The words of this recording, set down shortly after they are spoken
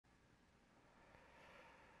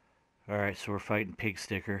Alright, so we're fighting Pig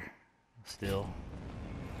Sticker still.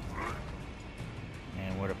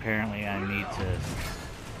 And what apparently I need to...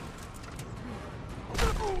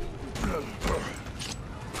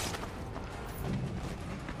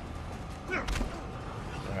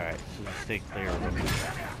 Alright, so just stay clear of him.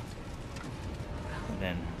 And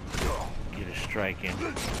then get a strike in.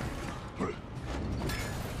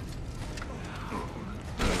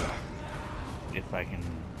 If I can...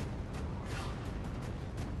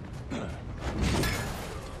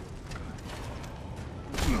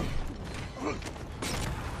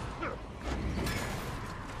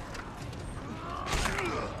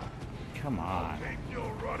 Come on. Keep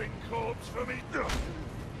your rotting corpse for me.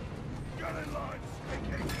 Gunning line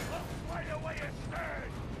sticking. Right away you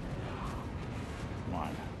stand. Come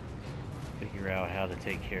on. Figure out how to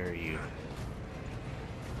take care of you.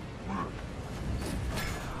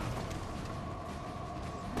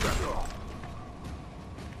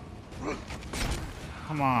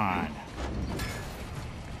 Come on.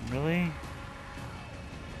 Really?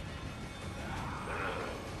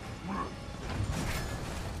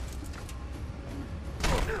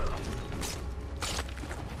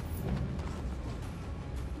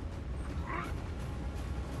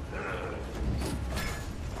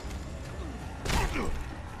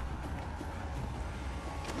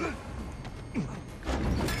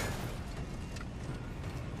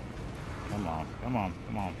 Come on, come on,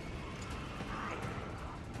 come on.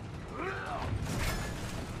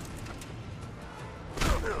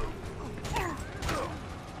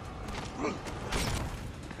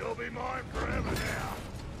 You'll be mine forever now.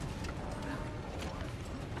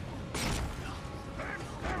 Stand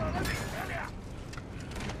still, let me tell ya.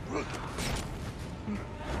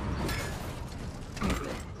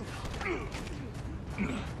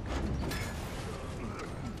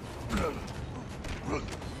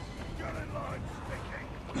 Gunning line sticking.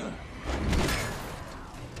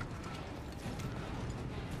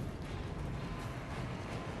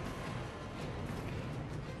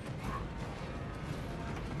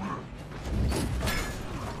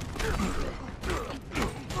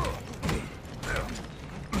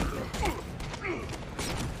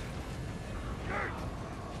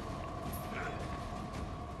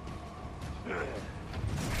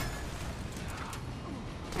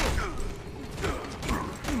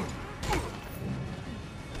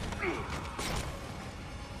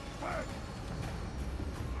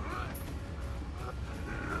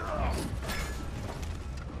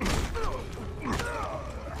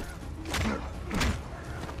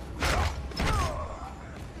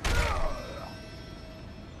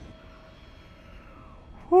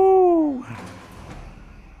 Woo!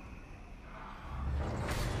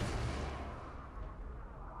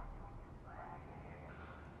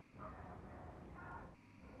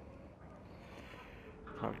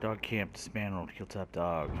 Hot dog camp dismantled, kill top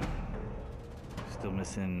dog. Still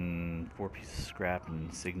missing 4 pieces of scrap and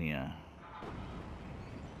insignia.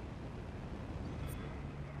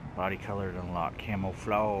 Body colored unlocked,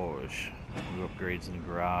 camouflage. New upgrades in the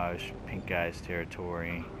garage, pink guy's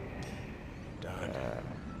territory. Done.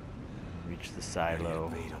 Reach the silo.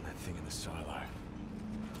 Lead on that thing in the silo.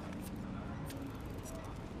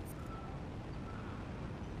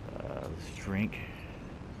 Let's drink.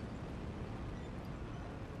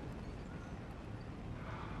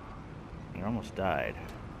 You almost died.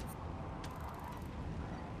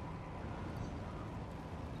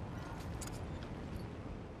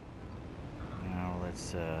 Now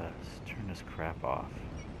let's turn this crap off.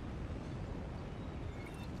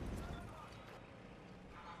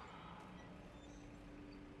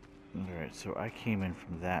 Alright, so I came in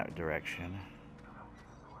from that direction.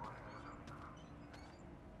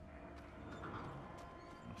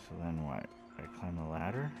 So then what? I climb the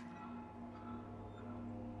ladder?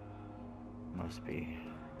 Must be.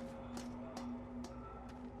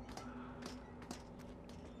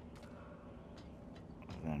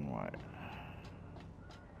 Then what?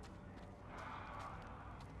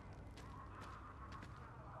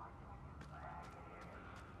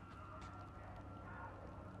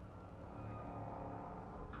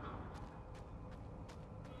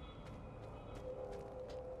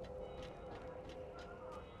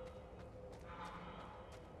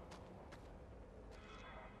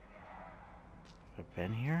 I've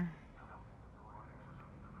been here?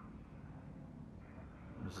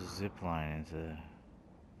 There's a zip line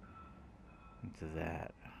into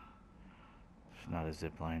that. There's not a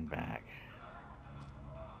zip line back.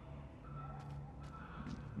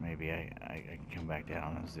 Maybe I can come back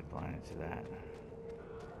down and zip line into that.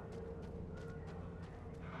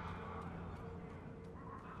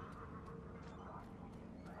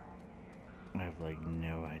 I have like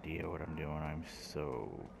no idea what I'm doing. I'm so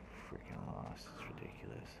freaking lost. It's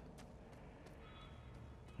ridiculous.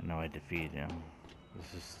 I know I defeated him.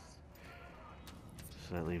 This is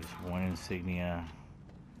so that leaves one insignia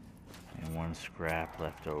and one scrap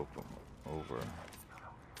left over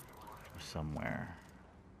somewhere.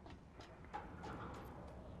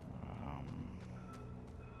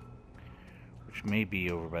 Which may be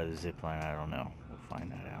over by the zip line. I don't know. We'll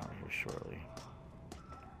find that out here shortly.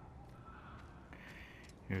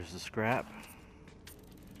 Here's the scrap.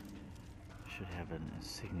 Should have an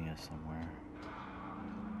insignia somewhere.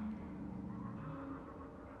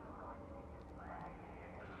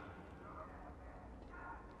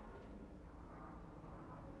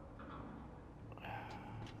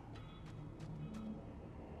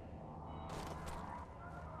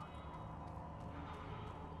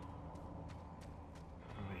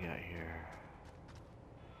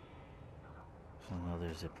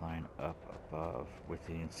 Another zip line up above with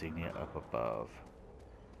the insignia up above.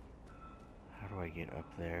 How do I get up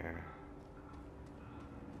there?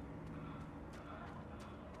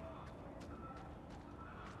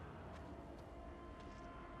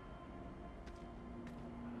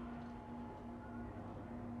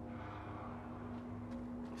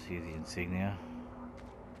 See the insignia?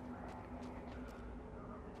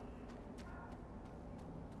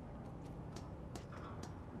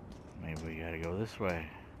 Maybe we gotta go this way.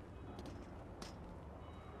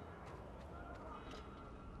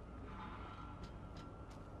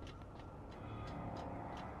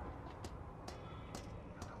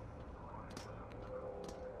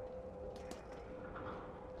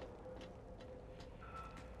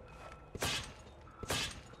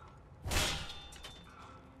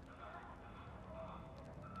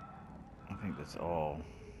 I think that's all.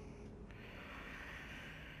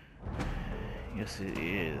 Yes, it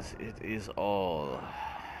is. It is all.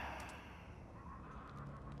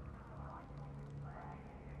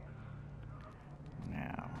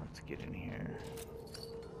 Now, let's get in here.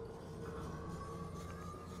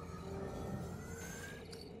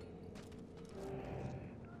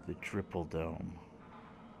 The triple dome.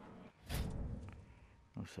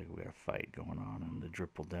 Looks like we got a fight going on in the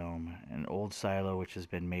triple dome. An old silo which has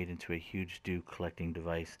been made into a huge dew collecting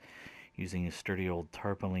device using a sturdy old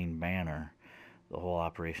tarpaulin banner. The whole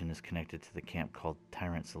operation is connected to the camp called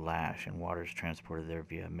Tyrant's Lash, and water is transported there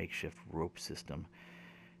via a makeshift rope system.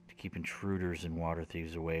 To keep intruders and water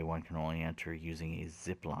thieves away, one can only enter using a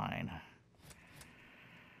zip line.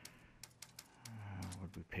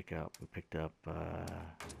 What did we pick up? We picked up some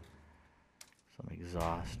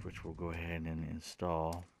exhaust, which we'll go ahead and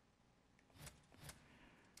install.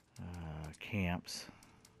 Camps.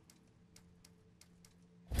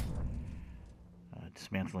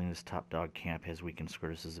 Dismantling this top dog camp has weakened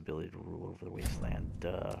Skurtis' ability to rule over the wasteland.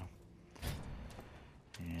 Duh.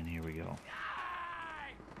 And here we go.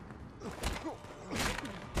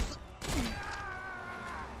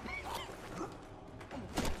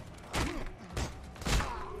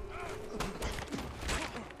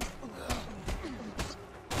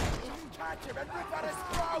 Catch him and rip at his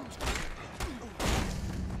throat!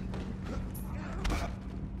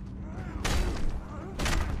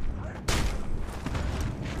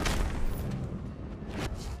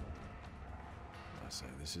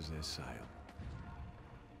 This is their sail.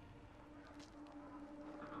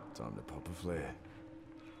 Time to pop a flare.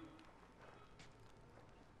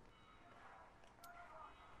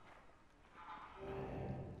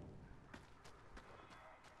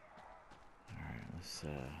 Alright, let's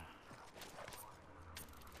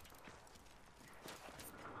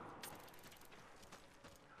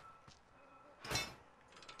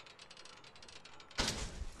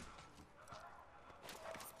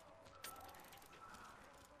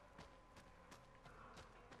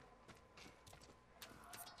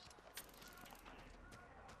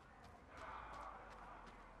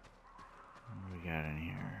got in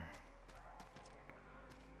here?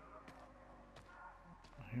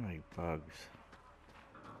 I hear like bugs.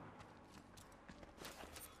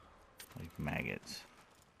 Like maggots.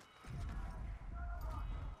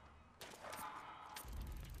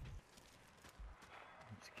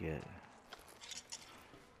 Let's get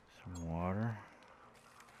some water.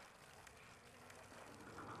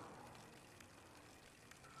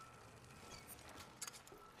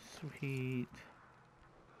 Sweet.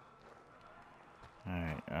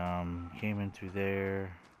 Alright, came in through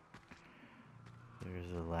there.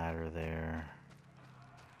 There's a ladder there.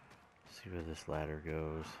 See where this ladder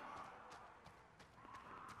goes.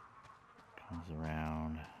 Comes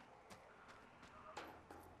around.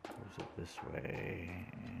 Goes up this way.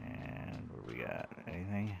 And what do we got?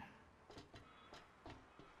 Anything?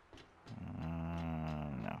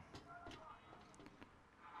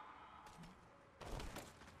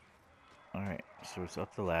 so it's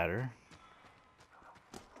up the ladder.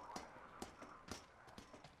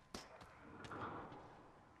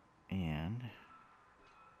 And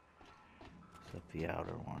it's up the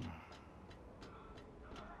outer one.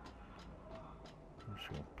 I'm just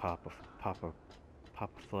gonna pop a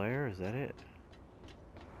flare. Is that it?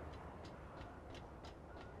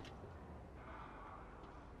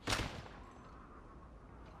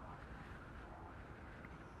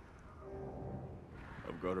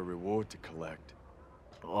 I've got a reward to collect.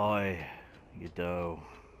 Oi, you dough.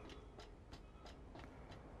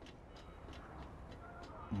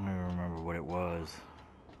 I don't even remember what it was.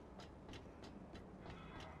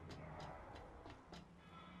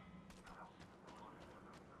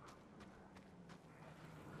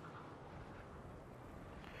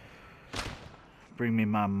 Bring me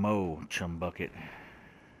my mo, chum bucket.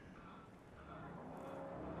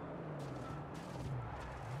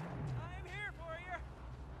 I'm here for you.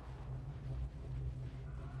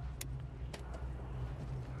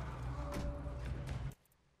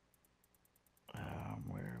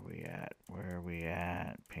 Where are we at? Where are we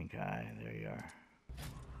at? Pink eye, there you are.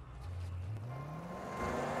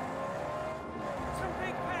 Some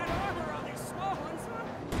big bad armor on these small ones, huh?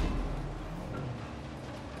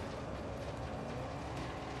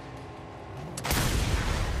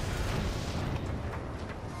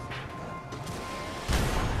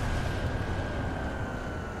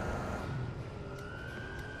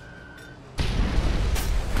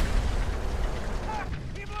 Ah,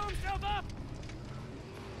 he blew himself up!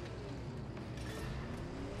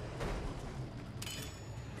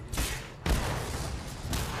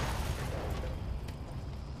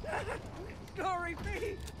 Glory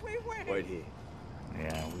be! We win! Wait here.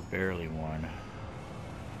 Yeah, we barely won.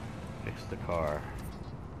 Fix the car.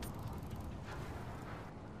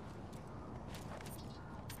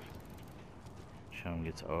 Chum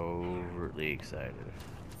gets overtly excited.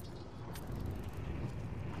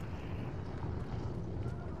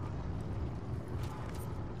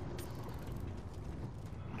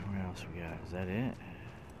 What else we got? Is that it?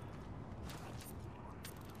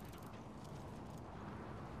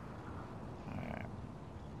 Alright.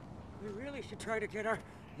 We really should try to get our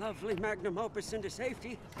lovely magnum opus into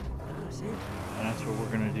safety. See? And that's what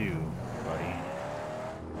we're gonna do, buddy.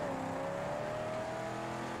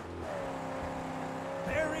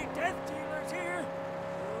 Very death dealers here.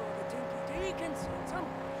 Oh, the Dinky D can sense 'em.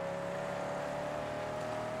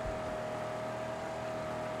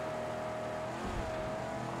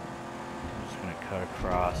 I'm just gonna cut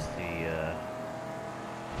across the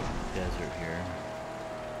desert here.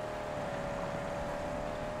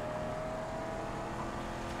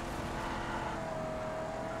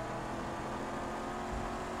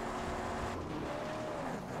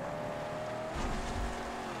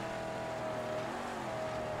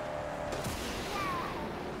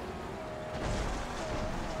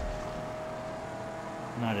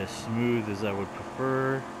 Not as smooth as I would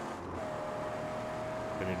prefer,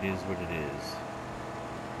 but it is what it is.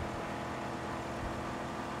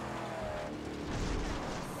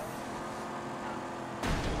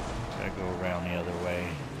 Gotta go around the other way.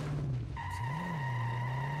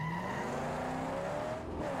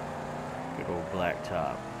 Good old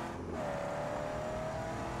blacktop.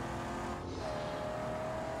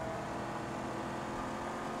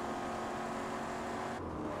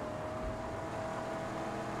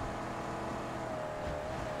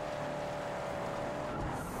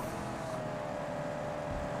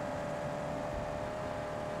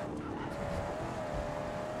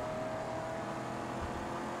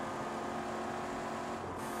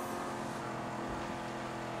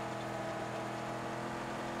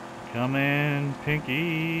 Come in,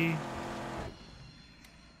 Pinky.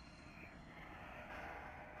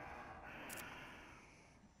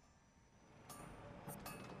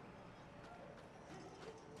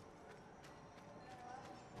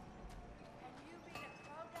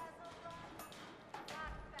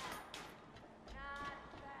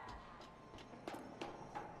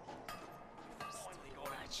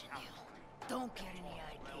 Don't get any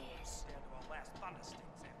ideas.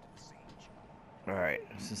 Alright,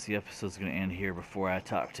 since the episode's going to end here before I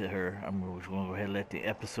talk to her, I'm going to go ahead and let the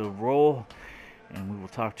episode roll, and we will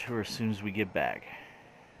talk to her as soon as we get back.